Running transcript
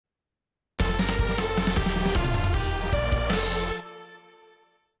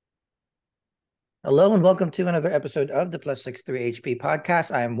Hello and welcome to another episode of the Plus 63 HP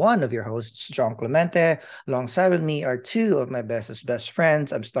podcast. I am one of your hosts, John Clemente. Alongside with me are two of my best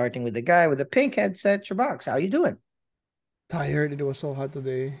friends. I'm starting with the guy with the pink headset, CHUBAX. How you doing? Tired. It was so hot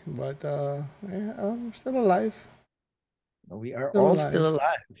today, but yeah, I'm still alive. We are Still all still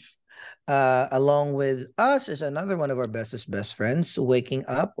alive. alive. Along with us is another one of our best friends, waking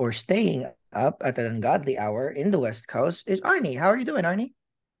up or staying up at an ungodly hour in the West Coast is Arnie. How are you doing, Arnie?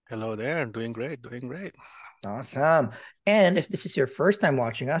 Hello there. I'm doing great, doing great. Awesome. And if this is your first time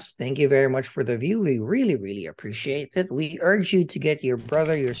watching us, thank you very much for the view. We really appreciate it. We urge you to get your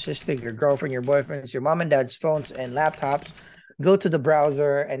brother, your sister, your girlfriend, your boyfriends, your mom and dad's phones and laptops. Go to the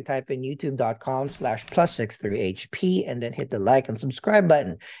browser and type in youtube.com/plus63hp and then hit the like and subscribe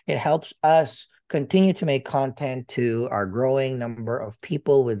button. It helps us continue to make content to our growing number of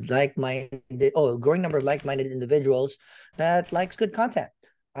people with growing number of like-minded individuals that likes good content.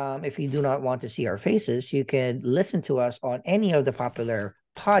 If you do not want to see our faces, you can listen to us on any of the popular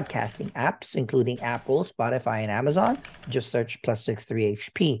podcasting apps, including Apple, Spotify, and Amazon. Just search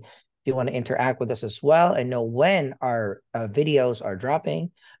Plus63HP. If you want to interact with us as well and know when our videos are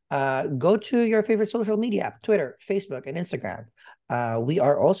dropping, go to your favorite social media app, Twitter, Facebook, and Instagram. We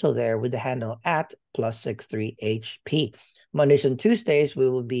are also there with the handle at Plus63HP. Mondays and Tuesdays, we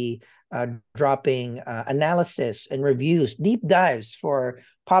will be dropping analysis and reviews, deep dives for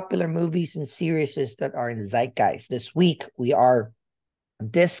popular movies and series that are in zeitgeist. This week, we are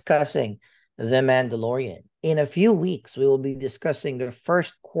discussing The Mandalorian. In a few weeks, we will be discussing the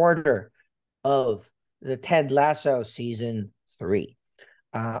first quarter of the Ted Lasso season 3.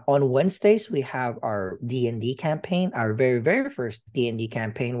 On Wednesdays, we have our D&D campaign, our very first D&D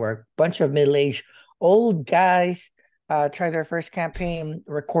campaign, where a bunch of middle-aged old guys try their first campaign,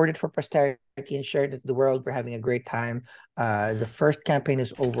 recorded for posterity, and shared it to the world. We're having a great time. The first campaign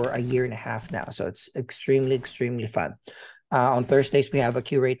is over a year and a half now, so it's extremely fun. On Thursdays, we have a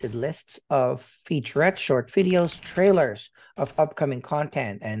curated list of featurettes, short videos, trailers of upcoming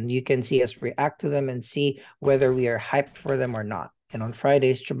content, and you can see us react to them and see whether we are hyped for them or not. And on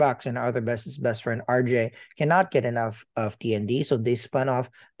Fridays, CHUBAX and our other best friend RJ cannot get enough of D&D, so they spun off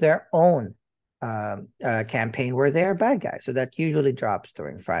their own campaign where they're bad guys. So that usually drops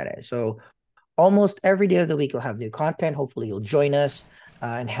during Friday. So almost every day of the week, you'll have new content. Hopefully, you'll join us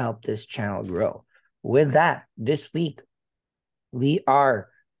and help this channel grow. With that, this week, we are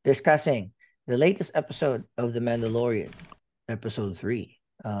discussing the latest episode of The Mandalorian, episode 3.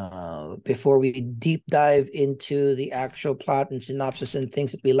 Before we deep dive into the actual plot and synopsis and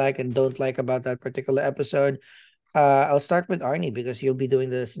things that we like and don't like about that particular episode, I'll start with Arnie because he'll be doing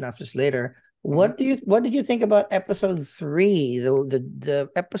the synopsis later. What did you think about episode 3, the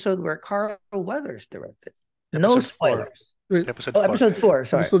episode where Carl Weathers directed? No Episode 4. spoilers. Wait, Episode Oh, 4. episode 4.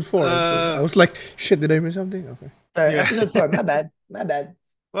 Sorry. episode 4. I Uh, was like, shit, did I miss something? Okay. Sorry, yeah. episode 4. My bad. My bad.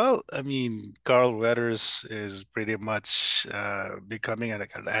 Well, I mean, Carl Weathers is pretty much becoming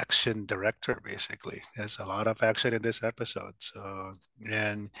like an action director, basically. There's a lot of action in this episode. So,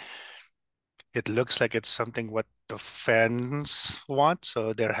 and it looks like it's something what the fans want.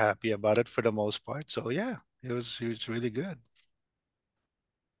 So they're happy about it for the most part. So yeah, it was really good.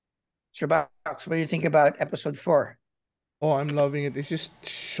 Shabaks, what do you think about episode 4? Oh, I'm loving it. It's just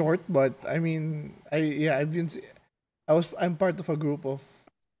short, but I mean, I'm part of a group of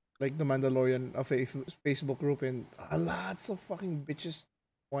like the Mandalorian of a Facebook group, and lots of fucking bitches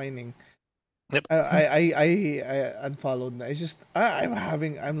whining. Yep. I unfollowed. It's just I'm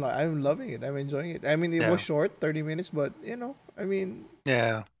loving it. I'm enjoying it. I mean, it was Yeah. short, 30 minutes, but I mean,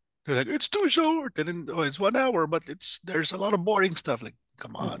 Yeah. They're like, it's too short. And then, oh, it's 1 hour, but there's a lot of boring stuff. Like,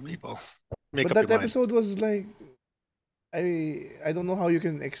 come on, mm, people. Make but up your that mind. episode was like I don't know how you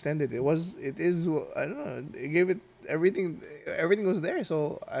can extend it. It is I don't know. They gave it everything. Everything was there,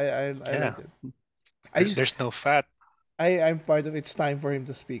 so I Yeah. liked it. I just There's no fat. I'm part of. It's time for him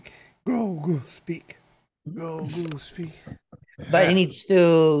to speak. Grogu, speak. Grogu, speak. But he needs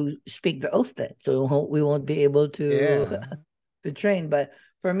to speak the oath then, so we won't be able to Yeah. to train. But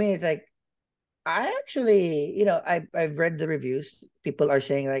for me, it's like I actually, I've read the reviews. People are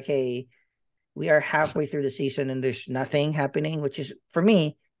saying like, "Hey, we are halfway through the season and there's nothing happening," which is for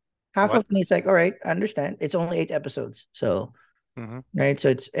me, half What? of me. It's like, all right, I understand. It's only 8 episodes, so Hmm. right. So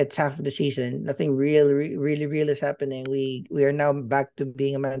it's half of the season. Nothing really real is happening. We are now back to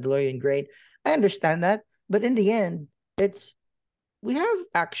being a Mandalorian. Great, I understand that, but in the end, it's we have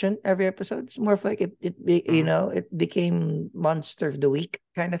action every episode. It's more of like Hmm. it became monster of the week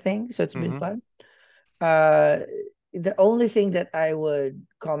kind of thing. So it's been Hmm. fun. Uh, the only thing that I would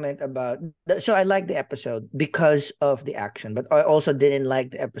comment about, so I like the episode because of the action, but I also didn't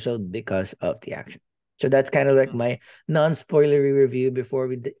like the episode because of the action. So that's kind of like Mm. my non-spoilery review before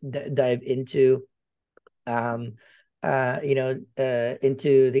we dive into um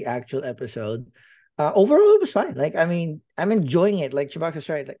into the actual episode. Overall it was fine. Like, I mean, I'm enjoying it. Like Chewbacca is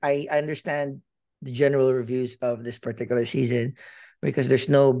right. Like, I understand the general reviews of this particular season because there's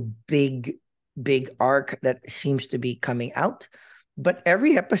no big arc that seems to be coming out, but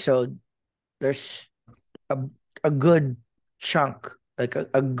every episode there's a, a good chunk, like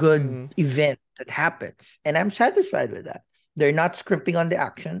a good Mm-hmm. event that happens, and I'm satisfied with that. They're not scrimping on the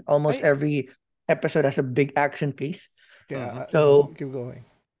action. Almost I every episode has a big action piece. Okay, Mhm. So, keep going.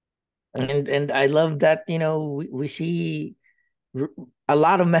 and I love that, we see r- a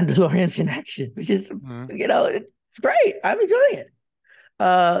lot of Mandalorians in action, which is, Mhm. it's great. I'm enjoying it.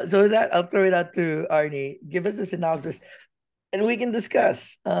 So with that, I'll throw it out to Arnie. Give us a synopsis, and we can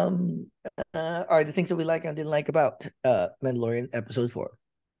discuss are the things that we like and didn't like about Mandalorian episode 4.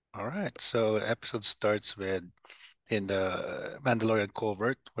 All right. So the episode starts with in the Mandalorian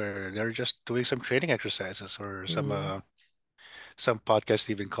covert where they're just doing some training exercises or Mm-hmm. some podcasts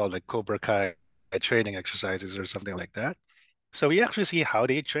even called like Cobra Kai training exercises or something like that. So we actually see how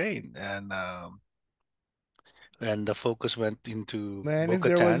they train, and the focus went into Man, if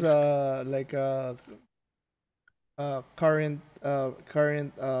there was Bo-Katan. a like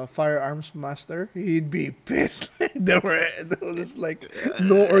current firearms master, he'd be pissed. There was like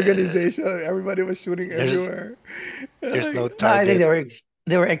no Uh, organization. Everybody was shooting there's everywhere. there's no Like, No, I think target.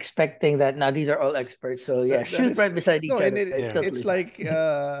 they were expecting that. Now these are all experts, so yeah, that shoot right is beside no, each and other. It's Yeah. totally it's fine. like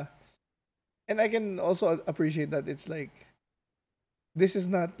and I can also appreciate that it's like this is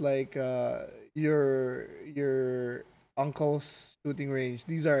not like your uncle's shooting range.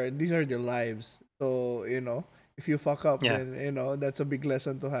 These are their lives. So if you fuck up, Yeah. then that's a big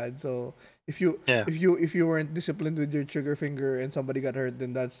lesson to had. So if you Yeah. if you weren't disciplined with your trigger finger and somebody got hurt,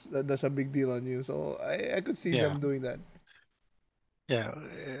 then that's a big deal on you. So I could see Yeah. them doing that. Yeah.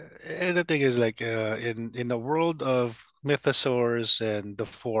 And the thing is like in the world of mythosaurs and the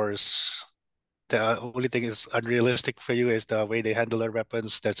Force, the only thing is unrealistic for you is the way they handle their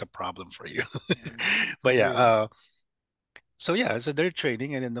weapons. That's a problem for you. But yeah, Agree. so yeah, so they're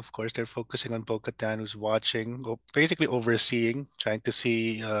training, and then of course they're focusing on Bo-Katan, who's watching, basically overseeing, trying to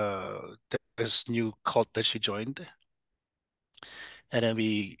see this new cult that she joined. And then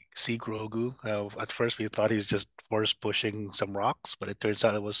we see Grogu. At first, we thought he was just force pushing some rocks, but it turns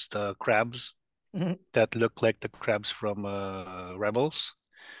out it was the crabs Mhm. that look like the crabs from Rebels.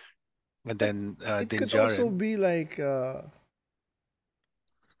 And But then it Din could also Djarin. be like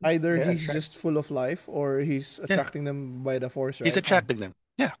either They're he's attract. just full of life or he's Yeah, attracting them by the force, he's right? attracting them.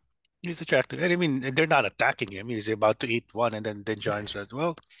 Yeah, he's attracting. And I mean, they're not attacking him. He's about to eat one, and then Din Djarin says,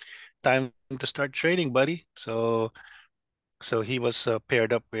 "Well, time to start training, buddy." So he was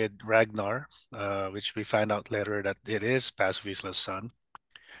paired up with Ragnar, which we find out later that it is Paz Vizsla's son.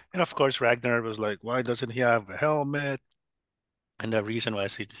 And of course, Ragnar was like, "Why doesn't he have a helmet?" And the reason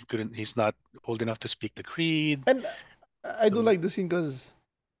was he couldn't. He's not old enough to speak the creed. And I do So like the scene because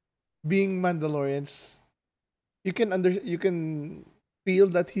being Mandalorians, you can feel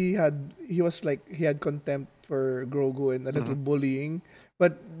that he had contempt for Grogu and a little mhm. bullying,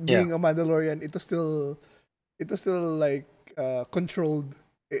 but Yeah, being a Mandalorian, it was still like controlled.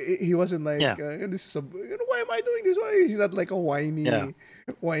 He wasn't like yeah, this is why am I doing this? Why he's not like a yeah, yeah.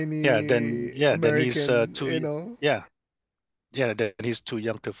 whiny Then he's American, too. Yeah, yeah. Then he's too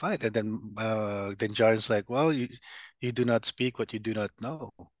young to fight. And then Jaren's like, "Well, you do not speak what you do not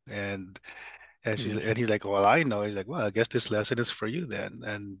know." And he's like, "Well, I know." He's like, "Well, I guess this lesson is for you then."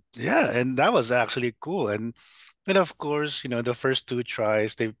 And yeah, and that was actually cool. And of course, the first two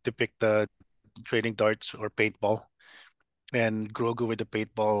tries they picked the training darts or paintball. And Grogu with the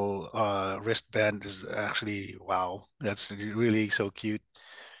paintball wristband is actually wow. That's really so cute.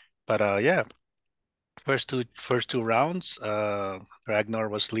 But yeah, first two rounds, Ragnar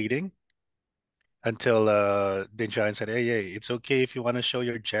was leading until Din Djarin said, "Hey, it's okay if you want to show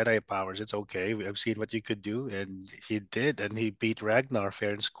your Jedi powers. It's okay. I've seen what you could do," and he did, and he beat Ragnar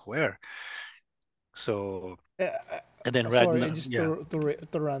fair and square. So and then Sorry, Ragnar, just yeah,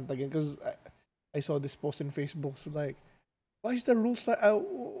 to rant again because I saw this post in Facebook so like why is the rules like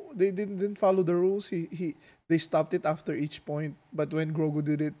they didn't follow the rules. They stopped it after each point, but when Grogu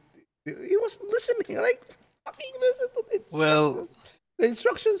did it, he was listening. Like fucking listen to the well, instructions. The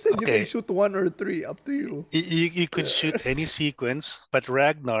instructions said you can okay. shoot one or three, up to you. You could shoot Uh, any sequence, but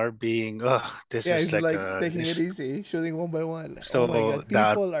Ragnar being, oh, this yeah, is he's like like taking it this, easy, shooting one by one. Oh my so god, that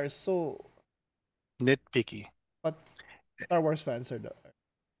people are so nitpicky. but Star Wars fans are the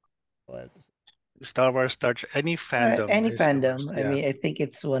all I have to say. Star Wars, any fandom Any is the worst. fandom. I Yeah, mean, I think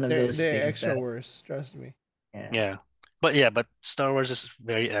it's one of those They're things extra that, worse, trust me. yeah. yeah, but Star Wars is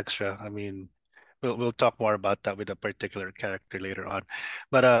very extra. I mean, we'll talk more about that with a particular character later on,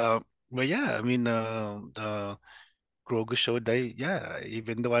 but yeah, I mean, the Grogu showed that yeah,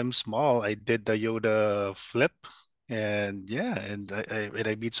 even though I'm small, I did the Yoda flip, and yeah, and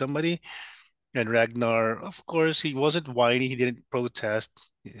I beat somebody. And Ragnar, of course, he wasn't whiny. He didn't protest.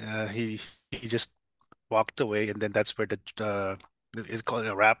 He just walked away, and then that's where the it's called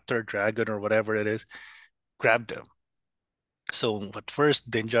a raptor dragon or whatever it is grabbed him. So at first,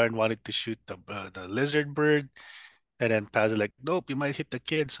 Dinjarin wanted to shoot the lizard bird, and then Paz was like, "Nope, you might hit the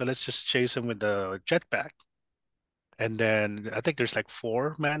kid, so let's just chase him with the jetpack." And then I think there's like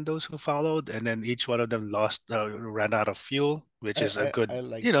four Mandos who followed, and then each one of them ran out of fuel, which is a good, I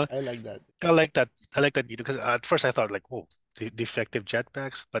like that. I like that. I like that because at first I thought like, whoa, defective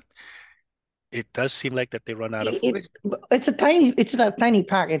jetpacks, but it does seem like that they run out of. It it's a tiny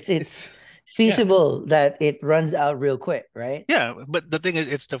pack. It's It's Yeah, feasible that it runs out real quick, right? yeah. But the thing is,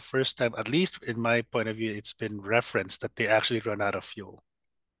 it's the first time, at least in my point of view, it's been referenced that they actually run out of fuel.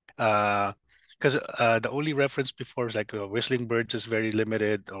 Uh, because the only reference before is like whistling birds is very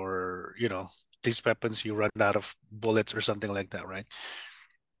limited, or these weapons you run out of bullets or something like that, right?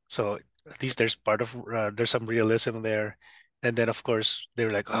 So at least there's some realism there. And then of course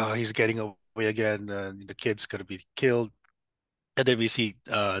they're like, oh, he's getting away again. The kid's gonna be killed. And then we see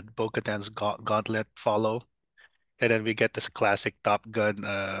Bo-Katan's gauntlet follow, and then we get this classic Top Gun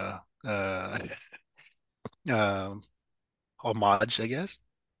um homage, I guess.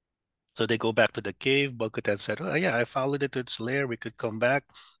 So they go back to the cave. Bo-Katan said, "Oh yeah, I followed it to its lair. We could come back,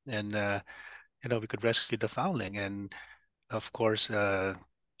 and we could rescue the foundling." And of course,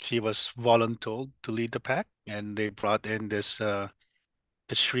 she was voluntold to lead the pack, and they brought in the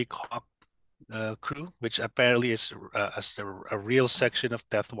Shriek Hawk crew, which apparently is a real section of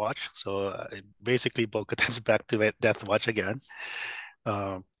Death Watch. So basically, Bo-Katan's back to Death Watch again.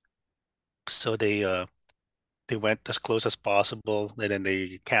 Um, so they went as close as possible, and then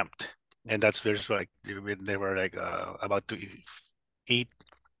they camped, and that's where like when they were like about to eat.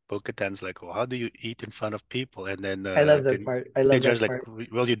 Bo-Katan's like, well, how do you eat in front of people? And then I love that part. I love Ninja's that like, part.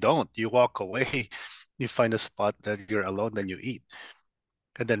 well, you don't. You walk away. You find a spot that you're alone, then you eat.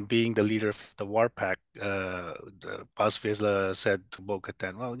 And then being the leader of the war pack, Paz Vizsla said to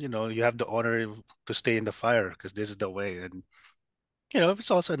Bo-Katan, well, you have the honor to stay in the fire because this is the way. And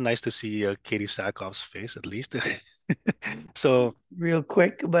it's also nice to see Katie Sackhoff's face at least. So Real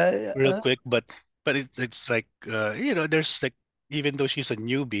quick, but real quick, but it's like there's like, even though she's a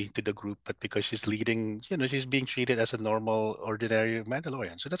newbie to the group, but because she's leading, she's being treated as a normal, ordinary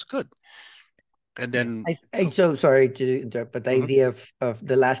Mandalorian. So that's good. And yeah, then, I'm so sorry to interrupt, but the mhm, idea of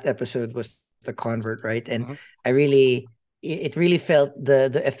the last episode was the convert, right? And mhm. I really, it really felt the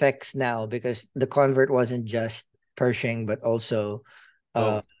effects now because the convert wasn't just Pershing, but also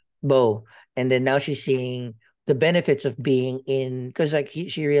uh Bo, Bo. And then now she's seeing the benefits of being in, because like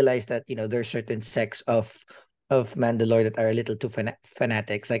she realized that there's certain sects of Mandalore that are a little too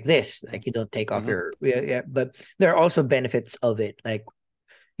fanatics like this, like you don't take off mhm, your, yeah, but there are also benefits of it, like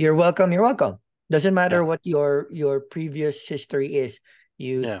you're welcome. You're welcome. Doesn't yeah, matter what your previous history is.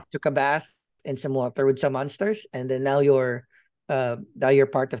 You yeah, took a bath in some water with some monsters, and then now you're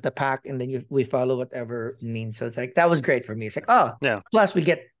part of the pack, and then we follow whatever means. So it's like that was great for me. It's like, oh, yeah, plus we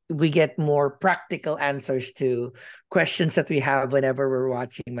get more practical answers to questions that we have whenever we're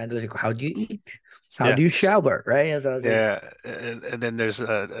watching Mandalorian. Like, how do you eat? How yeah. do you shower? Right? And so I was like, Yeah, and then there's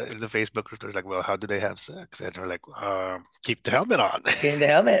the Facebook group. There's like, well, how do they have sex? And they're like, keep the helmet on. in the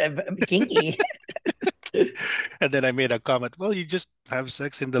helmet, kinky. And then I made a comment. Well, you just have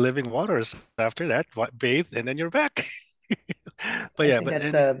sex in the living waters. After that, bathe, and then you're back. But I yeah, think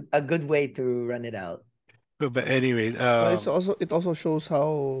that's a good way to run it out. but anyways, But it also shows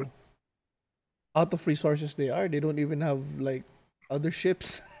how out of resources they are. They don't even have like other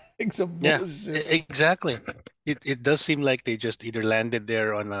ships except yeah, Bo's ship. exactly. It does seem like they just either landed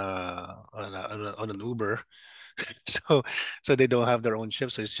there on an Uber, so they don't have their own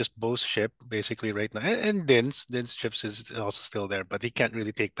ship. So it's just Bo's ship basically right now, and Din's ships is also still there, but he can't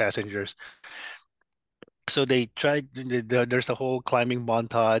really take passengers. So they tried. There's a whole climbing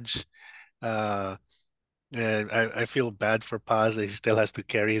montage. Uh, and I feel bad for Paz that he still has to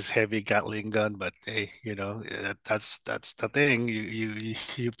carry his heavy Gatling gun, but hey, that's the thing.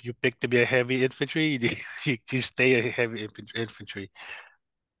 You pick to be a heavy infantry, you stay a heavy infantry.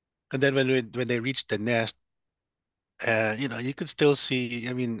 And then when they reach the nest, you could still see.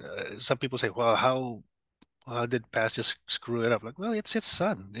 I mean, some people say, well, how How did Paz just screw it up? Like, well, it's his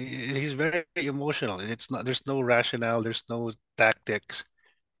son. He's very emotional. It's not. There's no rationale. There's no tactics.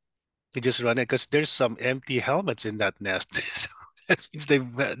 He just run it because there's some empty helmets in that nest. So that means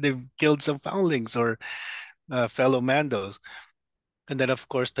they've killed some foundlings or fellow Mandos. And then of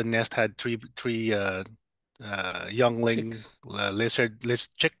course the nest had three youngling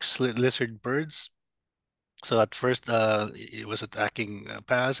Chicks. lizard birds. So at first it was attacking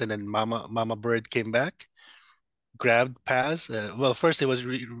Paz, and then Mama Bird came back, grabbed Paz. Well, first it was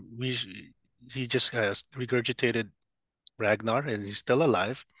he just regurgitated Ragnar, and he's still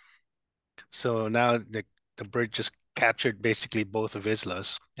alive. So now the bird just captured basically both of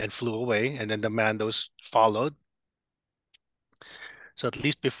Islas and flew away, and then the Mandos followed. So at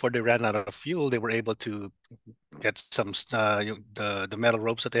least before they ran out of fuel, they were able to get some the metal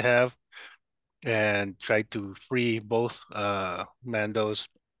ropes that they have and try to free both Mandos.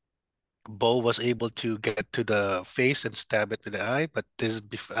 Bo was able to get to the face and stab it with the eye, but this is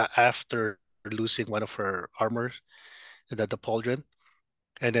after losing one of her armor, the pauldron.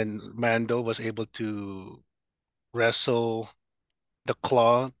 And then Mando was able to wrestle the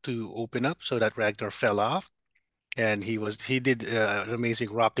claw to open up so that Ragnar fell off. And he did an amazing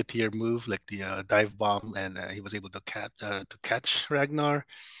Rocketeer move like the dive bomb, and he was able to catch Ragnar.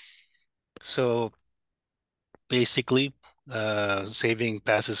 So basically, saving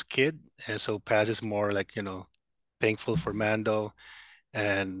Paz's kid, and so Paz is more like thankful for Mando,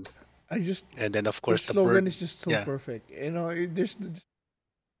 and I just and then of The course the slogan bird. is just so Yeah, perfect. It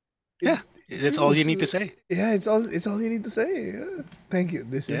yeah, that's all you goes. need to say. Yeah, it's all you need to say. Yeah. Thank you.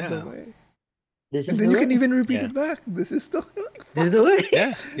 This is the Yeah, way. This And is then the you can way. even repeat yeah, it back. This is the like, This is fuck. the way.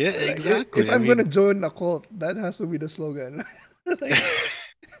 yeah, Like if exactly. I I'm gonna mean, join a cult, that has to be the slogan. Like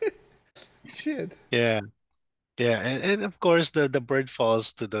shit. yeah. Yeah, and of course the bird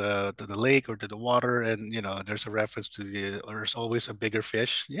falls to the lake or to the water, and there's a reference to there's always a bigger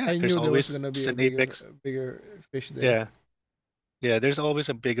fish. Yeah, I there's knew there was always gonna be an apex. a bigger fish there. Yeah, yeah, there's always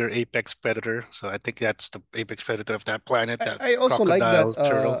a bigger apex predator. So I think that's the apex predator of that planet, that I also like crocodile that.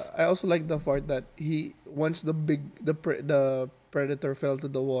 turtle. I also like the part that he once the predator fell to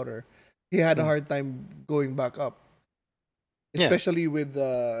the water, he had a Mm. hard time going back up, Yeah, especially with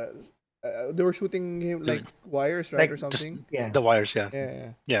they were shooting him like the- wires, right, Like, or just something. yeah. the wires. Yeah, Yeah,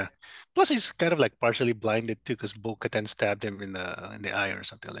 yeah, yeah. Plus he's kind of like partially blinded too, because Bo-Katan stabbed him in the eye or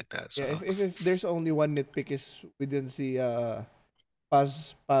something like that. yeah. So If there's only one nitpick is we didn't see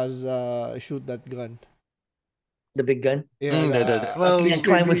Paz shoot that gun. The big gun. Yeah, at well, And least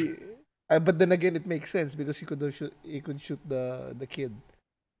climb with maybe. But then again, it makes sense because he could shoot the kid.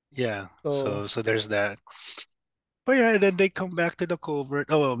 yeah. So So there's that. But yeah, and then they come back to the covert.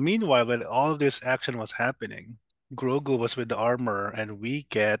 Oh, well, meanwhile, when all this action was happening, Grogu was with the armor, and we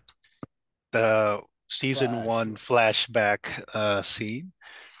get the season flash. one flashback scene.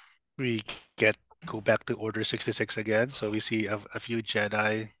 We get go back to Order 66 again. So we see a few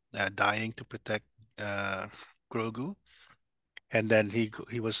Jedi dying to protect uh, Grogu, and then he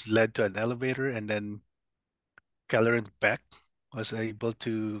was led to an elevator, and then Kelleran Beck was able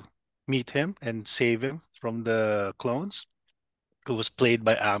to meet him and save him from the clones, who was played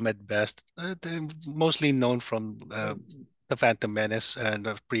by Ahmed Best, mostly known from the Phantom Menace and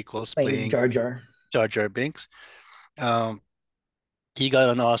the prequels, playing playing Jar Jar. Jar Jar Binks. Um, he got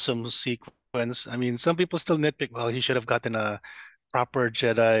an awesome sequence. I mean, some people still nitpick, well, he should have gotten a proper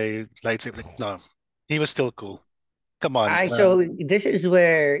Jedi lightsaber. Like, no, he was still cool. Come on. I so this is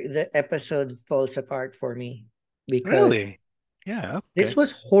where the episode falls apart for me because Really? Yeah, this okay.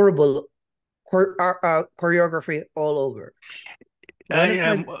 was horrible choreography all over. I One of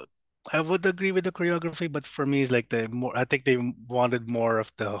am. my I would agree with the choreography, but for me, it's like the more. I think they wanted more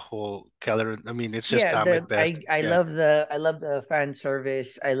of the whole Keller. I mean, it's just yeah, Ahmed Best. Yeah, I love the fan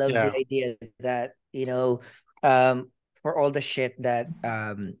service. I love the yeah, idea that, for all the shit that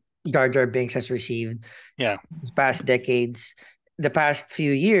Jar Jar Binks has received yeah. these past decades, the past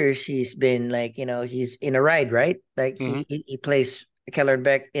few years, he's been like, he's in a ride, right? Like Hmm. he plays Keller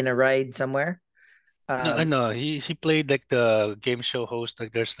Beck in a ride somewhere. No, I Um, know. He played like the game show host.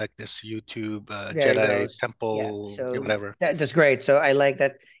 Like there's like this YouTube there he Jedi goes. Yeah, Temple, yeah, so whatever. that's great. So I like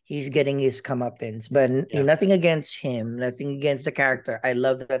that he's getting his comeuppance, but Yeah. nothing against him, nothing against the character. I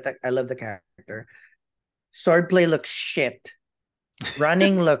love that. I love the character. Swordplay looks shit.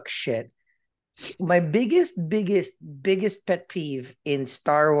 Running looks shit. My biggest pet peeve in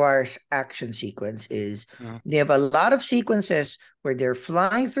Star Wars action sequence is Mhm. they have a lot of sequences where they're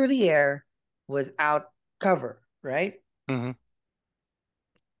flying through the air without cover, right? Mhm.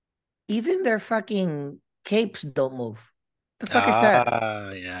 Even their fucking capes don't move. The fuck is that? Ah,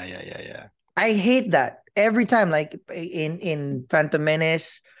 yeah, yeah, yeah, yeah. I hate that every time. Like in Phantom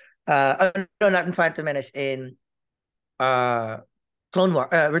Menace, no, not in Phantom Menace. In uh, Clone War,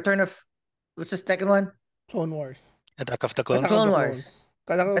 Return of what's the second one? Clone Wars. Attack of the Attack Clones. of Clone the Wars, Clones.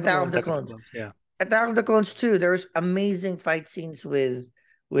 Attack of the Attack of Clones. the Attack of the Clones. Clones. Yeah. Attack of the Clones too. There's amazing fight scenes with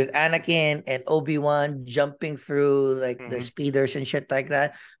Anakin and Obi-Wan jumping through like the Hmm. speeders and shit like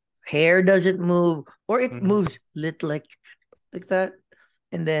that. Hair doesn't move, or it Hmm. moves little like that.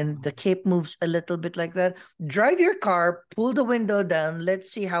 And then the cape moves a little bit like that. Drive your car, pull the window down.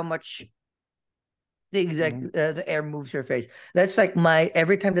 Let's see how much Hmm. the air moves your face. That's like my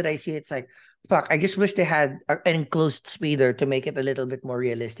every time that I see it, it's like fuck. I just wish they had an enclosed speeder to make it a little bit more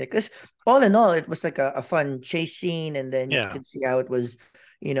realistic. Because all in all, it was like a fun chase scene, and then you Yeah. could see how it was,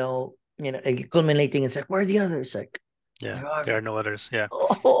 culminating. It's like where are the others? Like Yeah. where are There they? are no others. Yeah.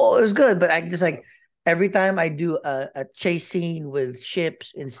 Oh, it was good, but I just like every time I do a chase scene with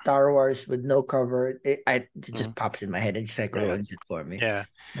ships in Star Wars with no cover, it Mhm. just pops in my head. It just like Yeah. ruins it for me. Yeah.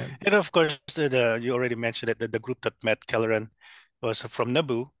 Yeah. And of course, you already mentioned it, the group that met Kelleran was from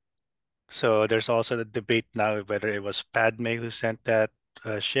Naboo. So there's also the debate now whether it was Padme who sent that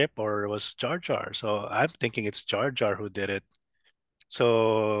ship or it was Jar Jar. So I'm thinking it's Jar Jar who did it.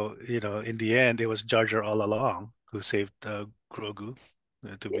 So, in the end, it was Jar Jar all along who saved Grogu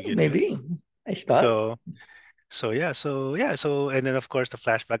to Yeah, begin with. maybe. I thought. So, and then of course the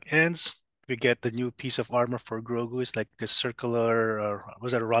flashback ends. We get the new piece of armor for Grogu. It's like this circular,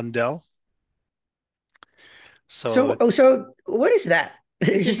 was it a rondelle? So So what is that? I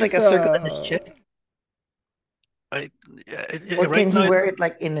It's think just like it's a circle on his chest, I, or can right he now, wear it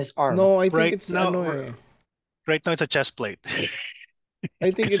like in his arm, no, I think right it's now, ano r- eh. right now it's a chest plate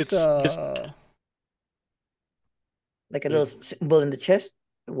I think because it's it's just like a uh, little symbol in the chest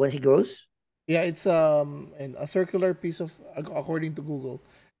when he goes? yeah, it's and a circular piece of according to Google.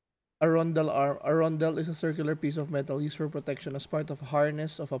 A rondel is a circular piece of metal used for protection as part of a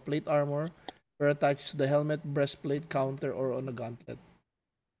harness of a plate armor or attached to the helmet, breastplate, counter, or on a gauntlet.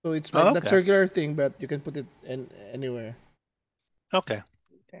 So it's like oh, that okay, circular thing, but you can put it in anywhere. okay.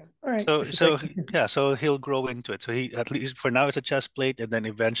 Okay. All right. So It's just like so yeah, so he'll grow into it. So he at least for now it's a chest plate, and then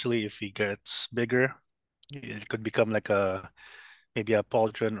eventually if he gets bigger, it could become like a maybe a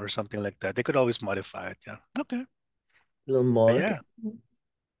pauldron or something like that. They could always modify it. Yeah. Okay. a little But more. Okay. yeah.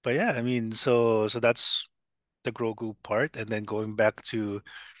 But yeah, I mean, so that's the Grogu part, and then going back to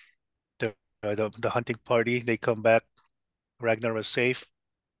the the hunting party, they come back. Ragnar was safe,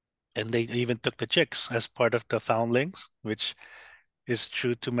 and they even took the chicks as part of the foundlings, which is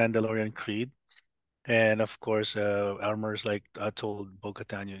true to Mandalorian creed. And of course, Armor's like told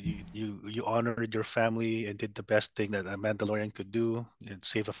Bo-Katan, you honored your family and did the best thing that a Mandalorian could do and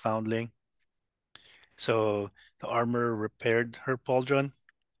save a foundling. So the armor repaired her pauldron,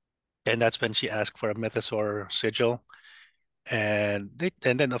 and that's when she asked for a mythosaur sigil. And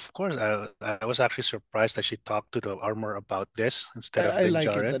then of course I was actually surprised that she talked to the armor about this instead of I Din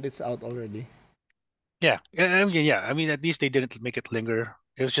like it Djarin. that it's out already. Yeah. I mean, at least they didn't make it linger.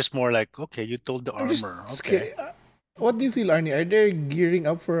 It was just more like, okay, you told the I'm just armor, okay. scared. What do you feel, Arnie? Are they gearing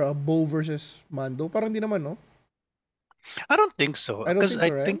up for a Bo versus Mando? Parang di naman, no? I don't think so, I don't think so,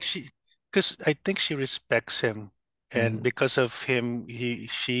 right? because I think she respects him, and Mhm. because of him,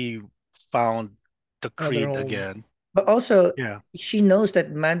 she found the Another creed home. again. But also, Yeah, she knows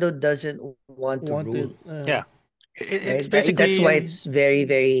that Mando doesn't want to Wanted. rule, yeah. It's right? That's basically why in it's very,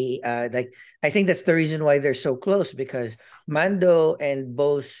 very like I think that's the reason why they're so close because Mando and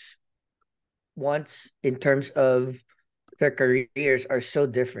both wants in terms of their careers are so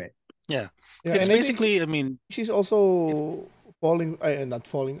different. yeah. Yeah, It's and I think basically, I mean, she's it's also falling. Not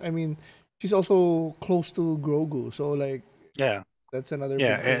falling. I mean, she's also close to Grogu. So, like, yeah. that's another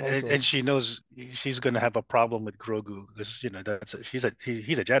Yeah, big thing, and, also. and she knows she's gonna have a problem with Grogu because he's a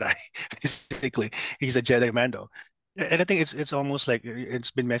Jedi basically. He's a Jedi Mando, and I think it's almost like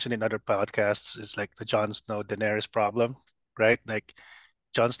it's been mentioned in other podcasts. It's like the Jon Snow Daenerys problem, right? Like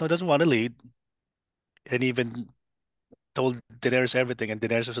Jon Snow doesn't want to lead, and even told Daenerys everything, and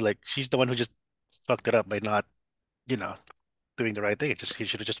Daenerys was like, she's the one who just fucked it up by not, you know, doing the right thing. It just he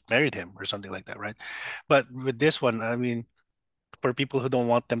should have just married him or something like that, right? But with this one, I mean for people who don't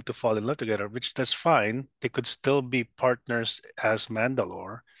want them to fall in love together, which that's fine. They could still be partners as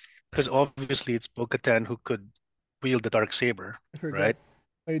Mandalore, because obviously it's Bo-Katan who could wield the dark saber, I forgot. right?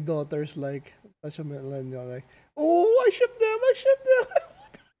 My daughter's like such a millennial. Like, oh, I ship them. I ship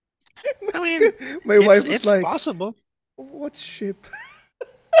I mean, them. My it's wife was it's like, possible. what ship?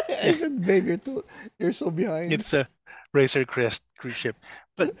 I said, babe, you're so behind. It's a Razor Crest cruise ship,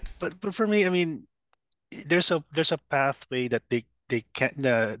 but for me, I mean, there's a pathway that they can't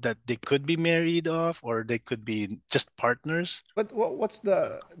that they could be married off, or they could be just partners. But what's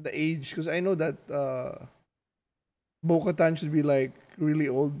the age? Because I know that Bo-Katan should be like really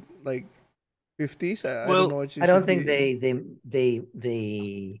old, like 50s. I don't Well, know what she I don't should think be.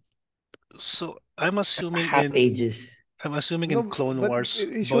 they so I'm assuming have ages. in No, Clone but Wars,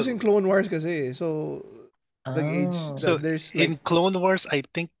 it shows but in Clone Wars kasi. So the age Oh. so that there's like in Clone Wars, I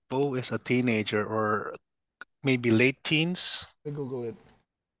think Bo is a teenager or maybe late teens. I Google it.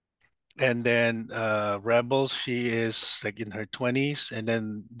 And then Rebels, she is like in her 20s, and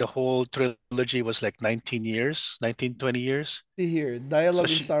then the whole trilogy was like 19 years, 19, 20 years. See here, So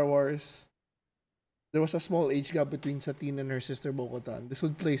dialogue in she, Star Wars. There was a small age gap between Satine and her sister Bo-Katan. This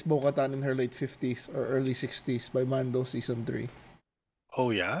would place Bo-Katan in her late 50s or early 60s by Mando season 3.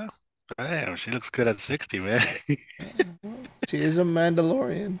 oh yeah, damn, she looks good at 60, man. She is a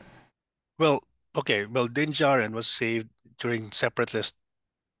Mandalorian. Well, okay, well, Din Djarin was saved during Separatist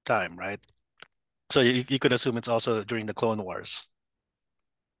time, right? So you could assume it's also during the Clone Wars.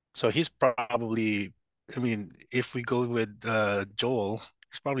 So he's probably, I mean, if we go with Joel,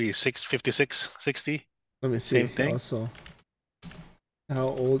 he's probably 56, 60, Let me same see thing. also. How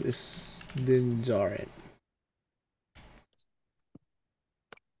old is Din Djarin?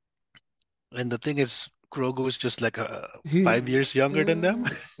 And the thing is, Grogu is just like He 5 years younger than them.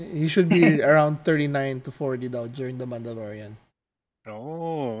 he should be around 39 to 40 now during the Mandalorian.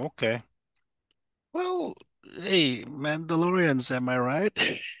 Oh, okay. Well, hey, Mandalorians, am I right?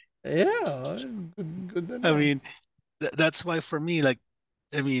 Yeah, good to I know. mean, that's why for me, like,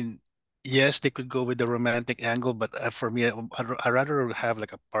 I mean, yes, they could go with the romantic angle, but for me, I'd rather have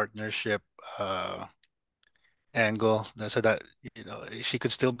like a partnership angle so that, she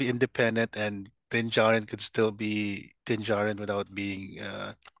could still be independent and Din Djarin could still be Din Djarin without being,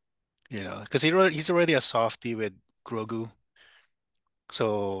 because he's already a softie with Grogu.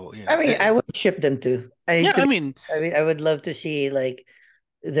 So, I mean, I would ship them too. yeah, I mean, I mean, I would love to see like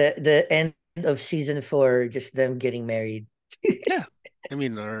the end of season 4, just them getting married. yeah, I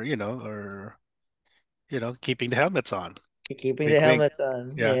mean, keeping the helmets on. Keeping the Wink, wink. helmet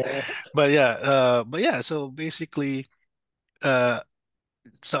on. Yeah. Yeah. But yeah, so basically, uh,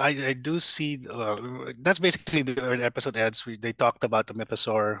 so I do see, that's basically the episode ends. They talked about the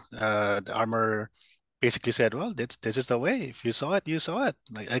mythosaur. The armor basically said, well, this is the way. If you saw it, you saw it.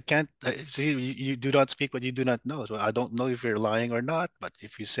 Like, I can't see, you do not speak what you do not know. So I don't know if you're lying or not, but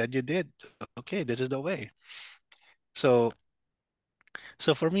if you said you did, okay, this is the way. So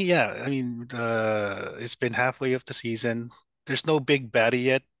for me, yeah, I mean, it's been halfway of the season. There's no big baddie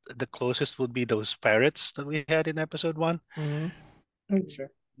yet. The closest would be those pirates that we had in episode 1. Mhm. Sure.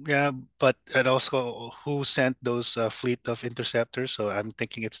 Yeah, but and also who sent those fleet of interceptors? So I'm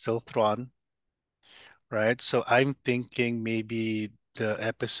thinking it's still Thrawn, right? So I'm thinking maybe the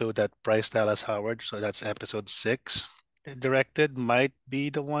episode that Bryce Dallas Howard, so that's episode 6, directed, might be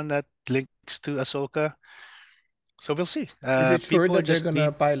the one that links to Ahsoka. So we'll see. Is it sure People that they're just gonna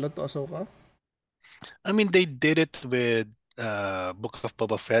need. pilot Ahsoka? I mean, they did it with Book of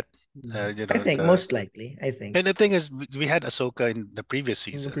Boba Fett. Mhm. I think most likely. I think. And the thing is, we had Ahsoka in the previous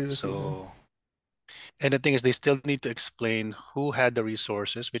In the season. previous season. So, and the thing is, they still need to explain who had the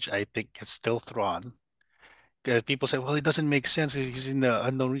resources, which I think is still Thrawn. People say, well, it doesn't make sense. He's in the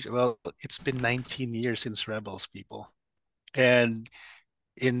unknown region. Well, it's been 19 years since Rebels, people. And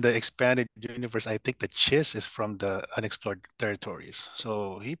in the expanded universe, I think the Chiss is from the unexplored territories.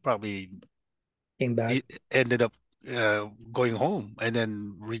 So he probably Came back. ended up going home and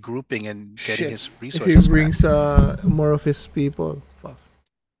then regrouping and getting Shit. his If he resources back. brings more of his people, fuck.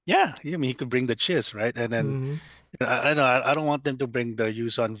 Yeah, I mean, he could bring the Chiss, right? And then Mhm. I know I don't want them to bring the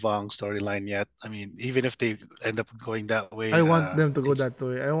Yuuzhan Vong storyline yet. I mean, even if they end up going that I way, want them to go it's that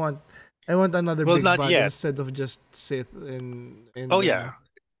way. I want another well, big not bad yet. instead of just Sith in Oh the yeah,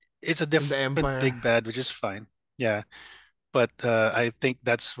 it's a in the different Empire. big bad, which is fine. Yeah, but I think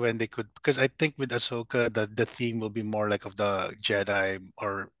that's when they could, because I think with Ahsoka, the theme will be more like of the Jedi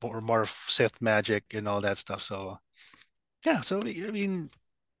or more of Sith magic and all that stuff. So yeah, so I mean,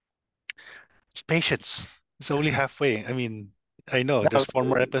 patience. It's only halfway. I mean, I know No, there's 4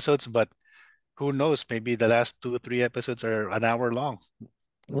 more episodes, but who knows? Maybe the last 2 or 3 episodes are an hour long.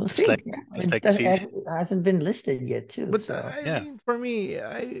 we'll Just see. like Yeah. I just mean, like see, it hasn't been listed yet, too. But So I yeah. mean, for me,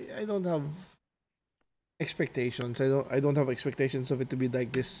 I don't have expectations. I don't have expectations of it to be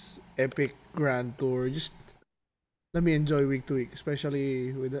like this epic grand tour. Just let me enjoy week to week,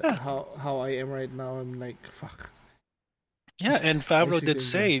 especially with Yeah, how I am right now. I'm like fuck. yeah. Just And I Favreau just need to did enjoy.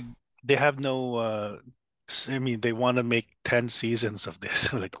 say they have no. I mean, they want to make 10 seasons of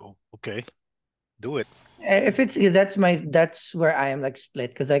this. Like, oh, okay, do it. If it's that's where I am like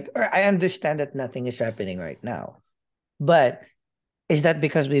split because like I understand that nothing is happening right now, but is that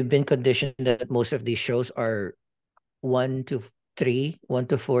because we've been conditioned that most of these shows are 1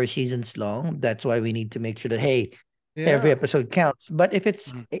 to 4 seasons long? That's why we need to make sure that hey, every Yeah. episode counts. But if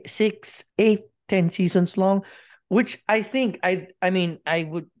it's Mhm. 6, 8, 10 seasons long, which I think I mean I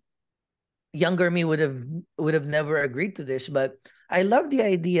would younger me would have never agreed to this, but I love the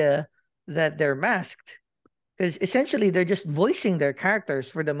idea that they're masked because essentially they're just voicing their characters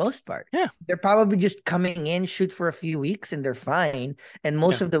for the most part. Yeah, They're probably just coming in, shoot for a few weeks, and they're fine. And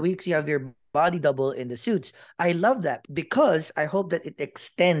most yeah, of the weeks you have your body double in the suits. I love that because I hope that it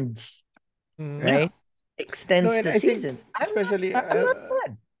extends, Mhm. yeah. right? No, Extends and the I think seasons. especially I'm not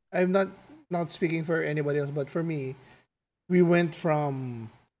mad. I'm not speaking for anybody else, but for me, we went from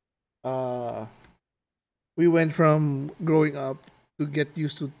uh we went from growing up to get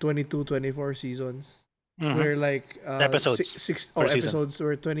used to 22, 24 seasons Hmm. where like Episodes per season, episodes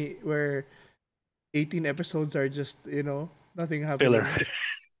where 20 where 18 episodes are just, nothing filler. happening.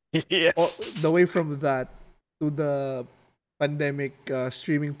 The Yes. way from that to the pandemic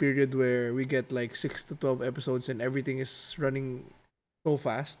streaming period where we get like 6 to 12 episodes and everything is running so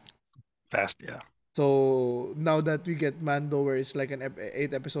fast. Fast, yeah. So now that we get Mando, where it's like an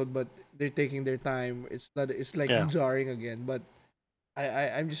 8 episode, but they're taking their time, it's like Yeah. jarring again. But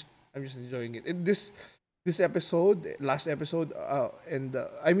I'm just enjoying it. This episode, last episode, and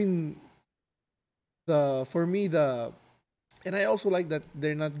I mean the for me the and I also like that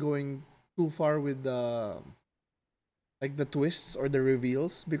they're not going too far with the like the twists or the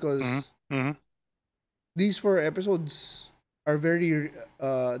reveals Hmm. because Hmm. these 4 episodes are very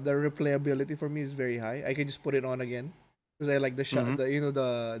the replayability for me is very high. I can just put it on again because I like the shot, Hmm.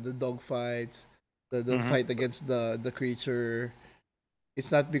 the dog fights, the Hmm. fight against the creature.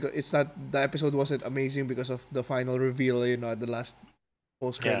 It's not the episode wasn't amazing because of the final reveal, at the last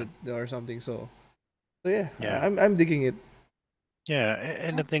post Yeah. credit or something. So yeah, Yeah. I'm digging it. Yeah.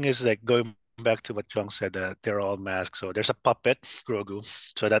 And the thing is, like going back to what Jong said, they're all masked. So there's a puppet, Grogu.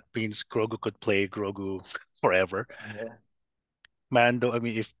 So that means Grogu could play Grogu forever. Yeah. Mando, I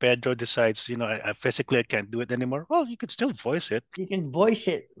mean, if Pedro decides, I physically I can't do it anymore, well, you could still voice it. You can voice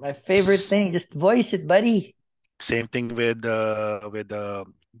it. My favorite S- thing. Just voice it, buddy. Same thing with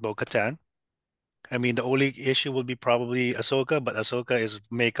Bo-Katan. I mean, the only issue will be probably Ahsoka, but Ahsoka is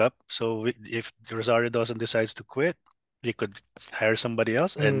makeup. So if Rosario Dawson decides to quit, he could hire somebody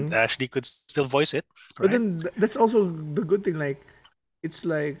else, and Mm. Ashley could still voice it, But right? then that's also the good thing. Like it's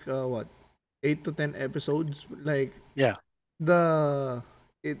like what 8 to 10 episodes. Like Yeah, the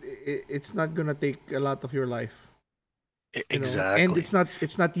it's not gonna take a lot of your life, and exactly. it's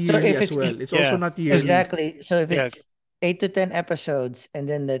not So yearly if as it's well. It's also Yeah, not because yearly. exactly, so if yeah, it's 8 to 10 episodes, and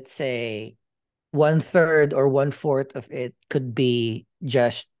then let's say 1/3 or 1/4 of it could be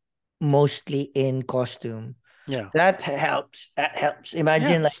just mostly in costume. yeah, That helps. That helps. yeah,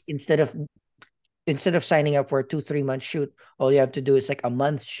 Imagine like instead of signing up for a 2, 3 month shoot, all you have to do is like a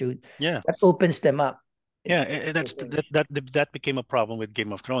month shoot. yeah. That opens them up. It Yeah, opens that's the range. that became a problem with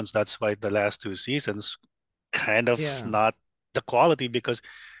Game of Thrones. That's why the last two seasons kind of Yeah. not the quality because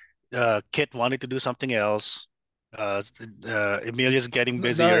Kit wanted to do something else. Uh, Emilia's getting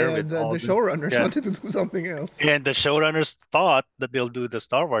busier with The all the showrunners yeah, wanted to do something else. and the showrunners thought that they'll do the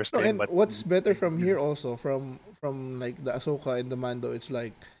Star Wars No, thing, and but what's better from yeah, here also from like the Ahsoka and the Mando, it's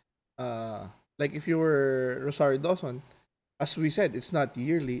uh like if you were Rosario Dawson, as we said, it's not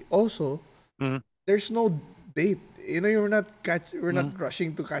yearly. Also, mhm, there's no date. We're not mhm,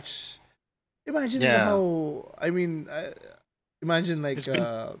 rushing to catch. Imagine yeah, how I mean, imagine like it's been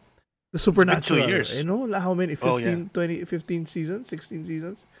the it's been two Supernatural. years. How many Oh yeah, 15 seasons, 16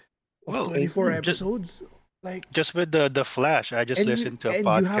 seasons of well, 24 just episodes. Like just with the Flash, I just listened to a and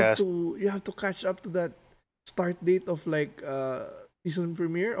podcast. you have to catch up to that start date of like season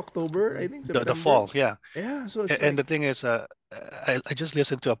premiere October, I think The September. fall, yeah. Yeah, so it's And like the thing is, I just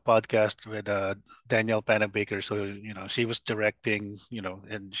listened to a podcast with Danielle Panabaker. So, she was directing,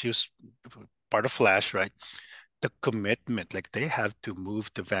 and she was part of Flash, right? The commitment, like they have to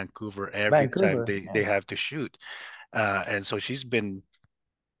move to Vancouver every time Vancouver. they Yeah. have to shoot. And so she's been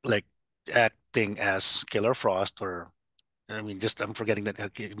like acting as Killer Frost or, I mean, just I'm forgetting that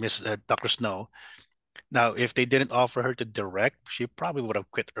Miss Dr. Snow. Now, if they didn't offer her to direct, she probably would have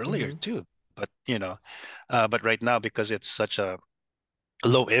quit earlier mhm. too. But right now, because it's such a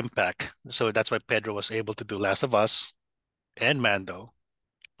low impact. So that's why Pedro was able to do Last of Us and Mando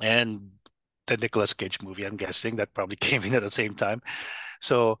and the Nicolas Cage movie. I'm guessing that probably came in at the same time.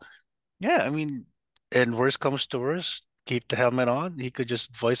 So yeah, I mean, and worst comes to worst, keep the helmet on. He could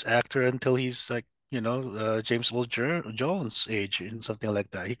just voice actor until he's like James Earl Jones' age and something like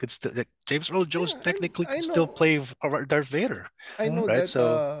that. He could still like James Earl Jones Yeah, technically I could still know. play Darth Vader, I know right? that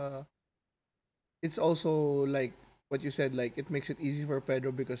So it's also like what you said, like it makes it easy for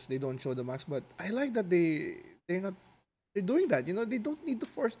Pedro because they don't show the mask. But I like that they're doing that. They don't need to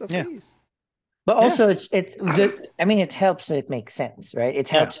force the yeah, face. But yeah, also, I mean, it helps that it makes sense, right? It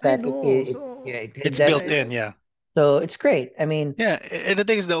yeah. helps I that know. So it It's that built I in, like. yeah. so it's great. I mean, Yeah, and the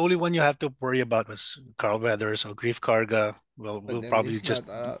thing is, the only one you have to worry about was Carl Weathers or Grief Karga. Well, But we'll then probably he's just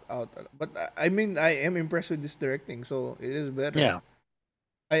not out. But I mean, I am impressed with this directing, so it is better. yeah,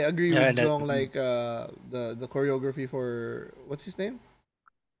 I agree yeah, with and then Jong. Like the choreography for what's his name?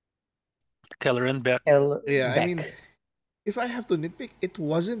 Kelleran Beck. Yeah, I mean, Beck. if I have to nitpick, it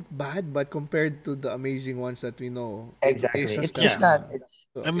wasn't bad, but compared to the amazing ones that we know, it is Exactly. a It's step just Yeah, not. down. It's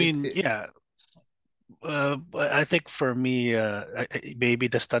So I it, mean, it yeah. But I think for me, maybe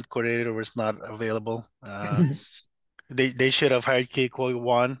the stunt coordinator was not available. They should have hired Keiko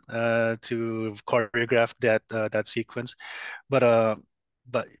Wan to choreograph that sequence.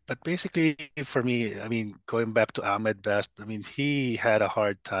 But basically for me, I mean, going back to Ahmed Best, I mean, he had a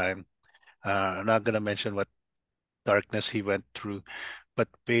hard time. I'm not gonna mention what darkness he went through, but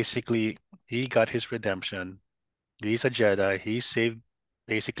basically he got his redemption. He's a Jedi. He saved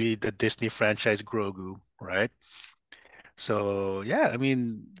basically the Disney franchise Grogu, right? So yeah, I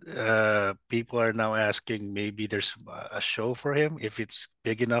mean, people are now asking maybe there's a show for him if it's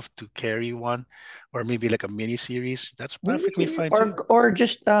big enough to carry one, or maybe like a mini series. That's perfectly maybe fine too. or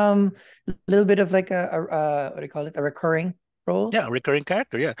just a little bit of like what do you call it? A recurring role. Yeah, recurring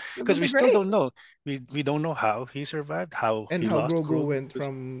character. Yeah, It because would be we still great. don't know. We don't know how he survived, how and he how lost Grogu Grogu. went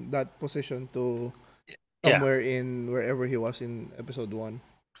from that position to Yeah, somewhere in wherever he was in episode one.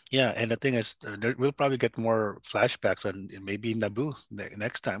 yeah. And the thing is, we'll probably get more flashbacks on maybe Naboo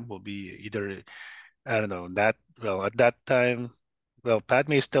next time. Will be either I don't know that. Well, at that time, well,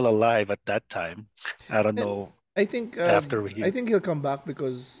 Padme is still alive at that time. I don't And know I think after I he. think he'll come back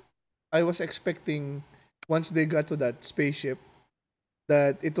because I was expecting once they got to that spaceship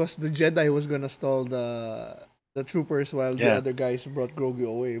that it was the Jedi who was gonna stall the troopers while the Yeah, other guys brought Grogu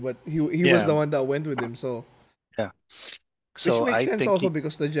away. But he was yeah, the one that went with him, so yeah. which So makes I sense think also he,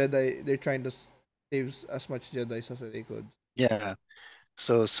 because the Jedi they're trying to save as much Jedi as they could. yeah.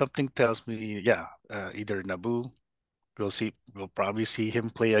 So something tells me, yeah, either Naboo, we'll probably see him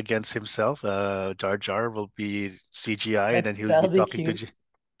play against himself. Jar Jar will be CGI, and then he'll be That'll be talking to. cute.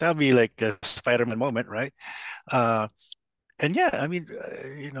 That'll be like a Spider-Man moment, right? Uh, and yeah, I mean,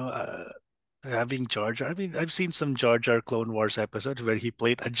 having Jar Jar. I mean, I've seen some Jar Jar Clone Wars episodes where he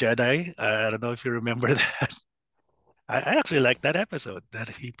played a Jedi. I don't know if you remember that. I actually like that episode that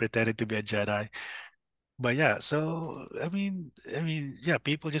he pretended to be a Jedi. But yeah, so yeah,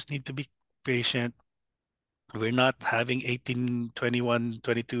 people just need to be patient. We're not having 18, 21,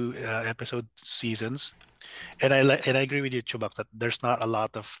 22 episode seasons. And I agree with you, Chubak, that there's not a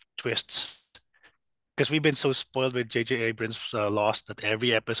lot of twists because we've been so spoiled with J.J. Abrams' Lost that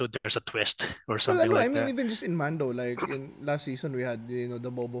every episode there's a twist or Well, something no, I like mean that. even just in Mando, like in last season we had the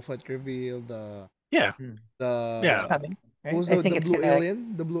Boba Fett reveal, Yeah, Hmm. It's yeah. the coming, what right? was I the think it's blue gonna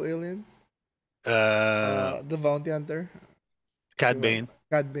alien, Uh, the bounty hunter, Cad remember Bane,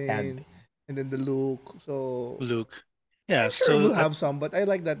 Cad have Bane, and then the Luke. So Luke. Yeah, I'm sure we'll so have some, but I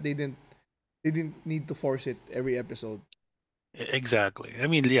like that they didn't need to force it every episode. exactly. I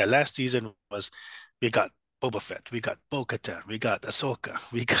mean, yeah, last season was we got Boba Fett, we got Bo-Katan, we got Ahsoka,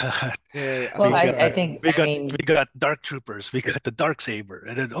 we got Yeah, well, we got I Ahsoka. think I mean we got Dark Troopers, we got the Dark Saber,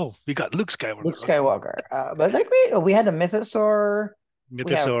 and then oh, we got Luke Luke Skywalker. Okay, Skywalker. But like we had a Mythosaur,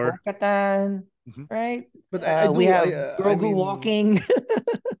 we have Mythosaur. Bo-Katan, Mhm. right? But I We do have I Grogu mean walking.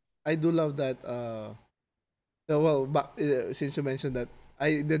 I do love that. Well, but, since you mentioned that,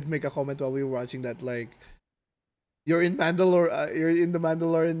 I did make a comment while we were watching that. Like, you're in the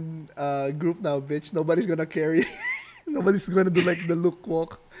Mandalorian group now, bitch. Nobody's gonna carry. Nobody's gonna do like the look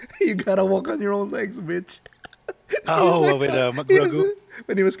walk. You gotta walk on your own legs, bitch. He was Oh, like, well, with he was, McGregor.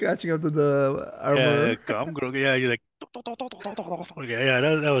 when he was catching up to the Yeah, armor. come Grogu. Yeah, you're like okay, yeah,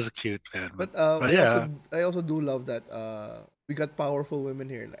 that was cute, man. But But yeah, I also do love that we got powerful women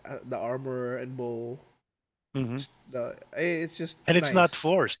here, like the armor and bow. hmm It's just and it's not nice.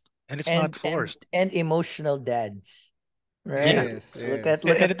 forced, and it's not forced. And emotional dads, right? Yeah, Yes, Look yes. at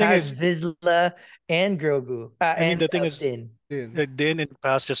look and the at thing Paz is, Vizsla and Grogu. I mean, And the thing is, Din. Din. Din and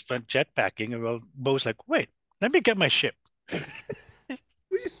Paz just went jetpacking, and well, Bo's like, wait, let me get my ship.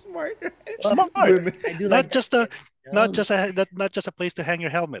 Which is smart, right? Well, Smart, Women. I do not like that just a shit, you know? not just a place to hang your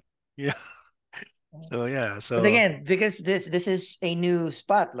helmet. Yeah, So yeah, But so again, because this is a new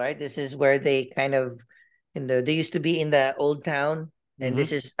spot, right? This is where they kind of they used to be in the old town, and mhm,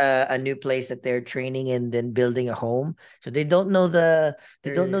 this is a new place that they're training and then building a home. So they don't know the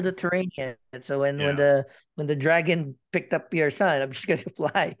terrain yet. So yeah, when the dragon picked up your son, I'm just gonna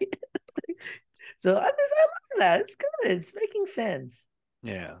fly. So I love that. It's good. It's making sense.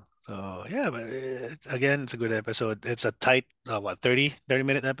 yeah. So yeah, but again, it's a good episode. It's a tight, what, 30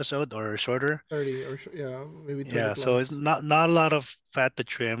 minute episode or shorter. 30 or yeah, maybe 30 Yeah, so it's plus. not a lot of fat to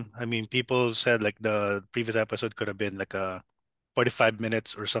trim. I mean, people said like the previous episode could have been like a 45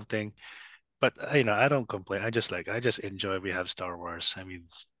 minutes or something. But I don't complain. I just enjoy we have Star Wars. I mean,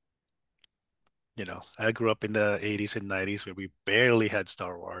 I grew up in the 80s and 90s where we barely had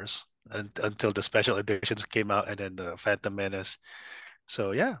Star Wars until the special editions came out and then the Phantom Menace.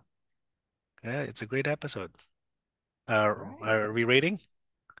 So yeah, yeah, it's a great episode. Right. Are we rating?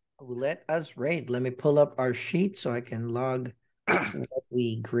 Let us rate. Let me pull up our sheet so I can log what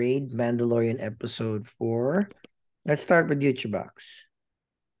we grade Mandalorian episode for. Let's start with you, CHUBAX.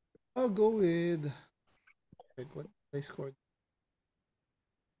 I'll go with like what I scored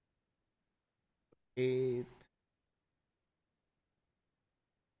 8.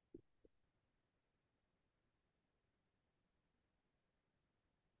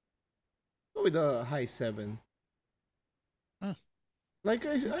 Go with a high 7. Hmm, Like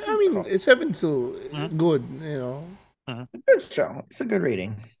I Good mean, call. it's 7 so mhm, good. You know, mhm. Good show. It's a good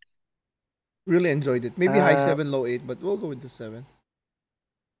rating. really enjoyed it. Maybe high Uh, 7, low 8, but we'll go with the 7.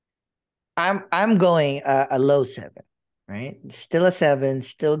 I'm going a low 7. Right, still a 7,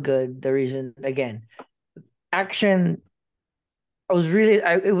 still good. The reason again, action. I was really,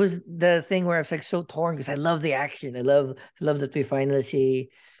 it was the thing where I was like so torn because I love the action. I love that we finally see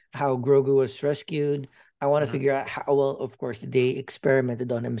how Grogu was rescued. I want to Mhm, figure out how well, of course, they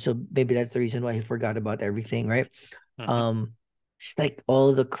experimented on him, so maybe that's the reason why he forgot about everything, right? mhm. Um, just like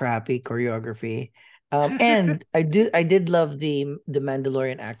all the crappy choreography. And I did love the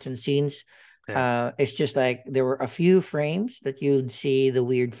Mandalorian action scenes. Yeah, It's just like there were a few frames that you'd see the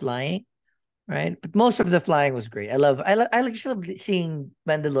weird flying, right? But most of the flying was great. I like just love seeing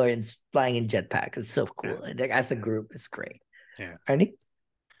Mandalorians flying in jetpacks. It's so yeah, cool. And like, as a group, it's great. yeah. Ernie?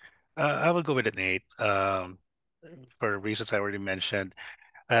 I would go with an 8. For reasons I already mentioned,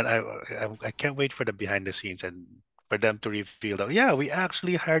 and I can't wait for the behind the scenes and for them to reveal that yeah, we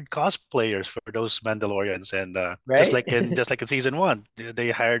actually hired cosplayers for those Mandalorians, and Right? just like in season one,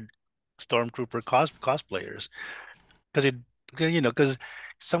 they hired stormtrooper cosplayers because because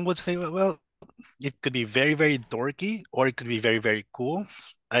some would say, well, it could be very, very dorky or it could be very, very cool.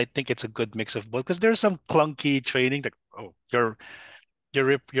 I think it's a good mix of both because there's some clunky training that, oh,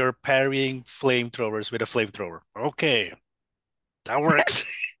 you're parrying flamethrowers with a flamethrower. Okay, that works.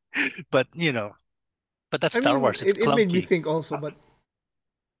 But but that's I Star mean, Wars. It's it made me clunky. think also, but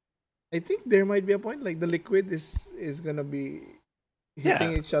I think there might be a point like the liquid is gonna be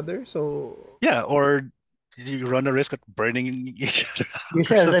hitting Yeah, each other. So yeah. Or you run a risk of burning each other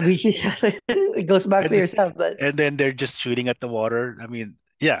out or Yourself, I something. mean, it goes back to And yourself, but and then they're just shooting at the water. I mean,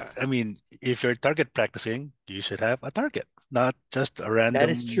 yeah. I mean, if you're target practicing, you should have a target, not just that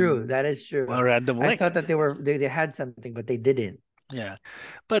is true. That is a true. random I link. thought that they had something, but they didn't. Yeah.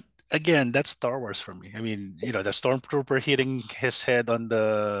 But again, that's Star Wars for me. I mean, the stormtrooper hitting his head on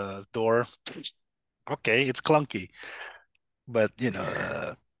the door. Okay, it's clunky, but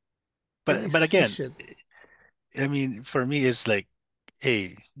can you but see again, shit? I mean, for me, it's like,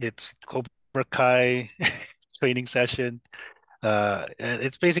 hey, it's Cobra Kai training session. And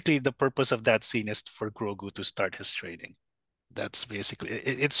it's basically the purpose of that scene is for Grogu to start his training. That's basically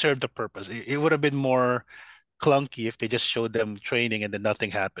it served the purpose. It would have been more clunky if they just showed them training and then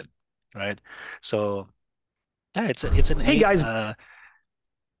nothing happened, right? So yeah, it's an Hey 8. guys,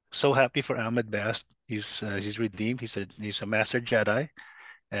 So happy for Ahmed Best. He's redeemed. He's a master Jedi,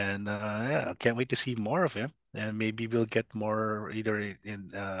 and yeah, can't wait to see more of him. And maybe we'll get more either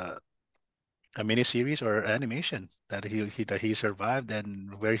in a mini series or animation that that he survived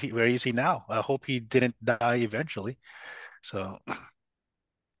and where is he now? I hope he didn't die eventually. So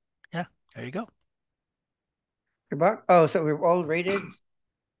yeah, there you go. Oh, so we've all rated.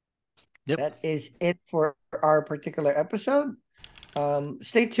 Yep. That is it for our particular episode.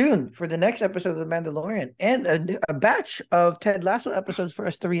 Stay tuned for the next episode of The Mandalorian and a batch of Ted Lasso episodes for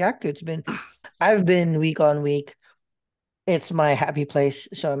us to react to. I've been week on week. It's my happy place,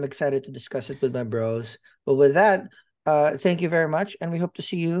 so I'm excited to discuss it with my bros. But with that, thank you very much, and we hope to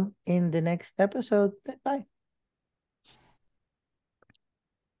see you in the next episode. Bye.